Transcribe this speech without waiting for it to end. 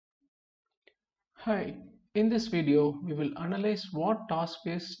Hi, in this video we will analyze what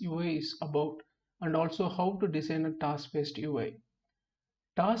task-based UI is about and also how to design a task-based UI.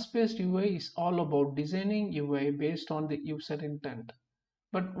 Task-based UI is all about designing UI based on the user intent.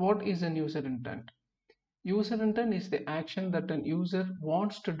 But what is an user intent? User intent is the action that an user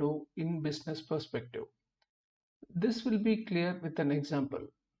wants to do in business perspective. This will be clear with an example.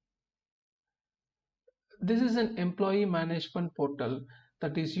 This is an employee management portal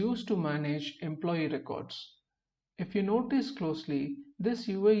that is used to manage employee records. If you notice closely, this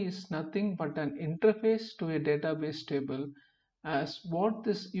UI is nothing but an interface to a database table, as what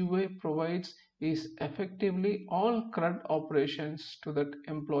this UI provides is effectively all CRUD operations to that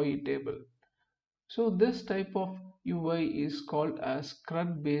employee table. So this type of UI is called as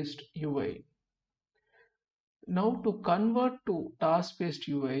CRUD based UI. Now to convert to task based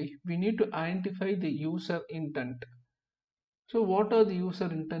UI, we need to identify the user intent. So what are the user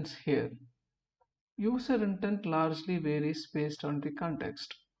intents here? User intent largely varies based on the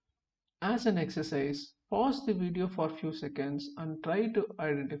context. As an exercise, pause the video for a few seconds and try to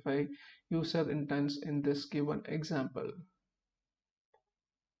identify user intents in this given example.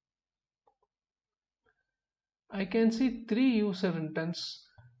 I can see three user intents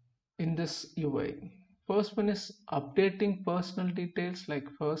in this UI. First one is updating personal details like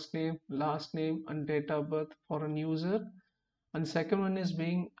first name, last name, and date of birth for an user. And second one is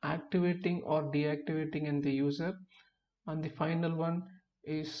being activating or deactivating in the user. And the final one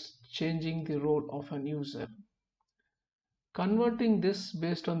is changing the role of an user. Converting this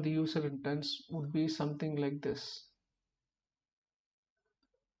based on the user intents would be something like this.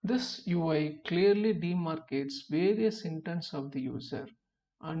 This UI clearly demarcates various intents of the user,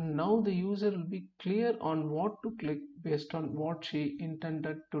 and now the user will be clear on what to click based on what she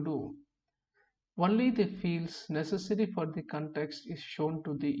intended to do. Only the fields necessary for the context is shown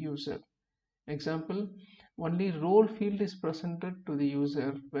to the user. Example, only role field is presented to the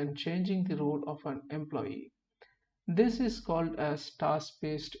user when changing the role of an employee. This is called as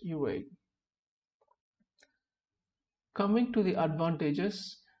task-based UI. Coming to the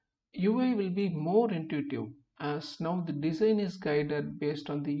advantages, UI will be more intuitive as now the design is guided based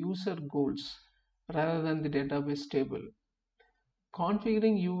on the user goals rather than the database table.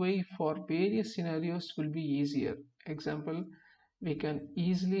 Configuring UI for various scenarios will be easier. Example, we can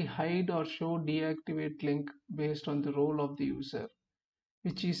easily hide or show deactivate link based on the role of the user,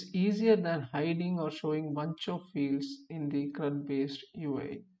 which is easier than hiding or showing bunch of fields in the CRUD based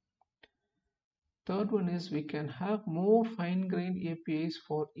UI. Third one is we can have more fine-grained APIs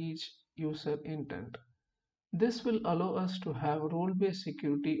for each user intent. This will allow us to have role-based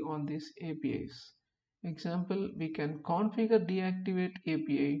security on these APIs. Example, we can configure deactivate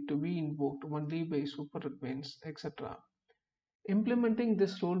API to be invoked only by super admins, etc. Implementing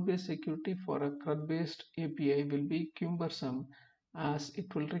this role-based security for a CRUD-based API will be cumbersome as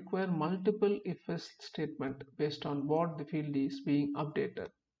it will require multiple if-else statements based on what the field is being updated.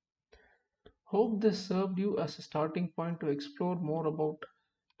 Hope this served you as a starting point to explore more about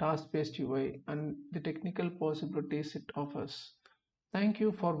task-based UI and the technical possibilities it offers. Thank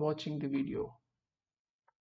you for watching the video.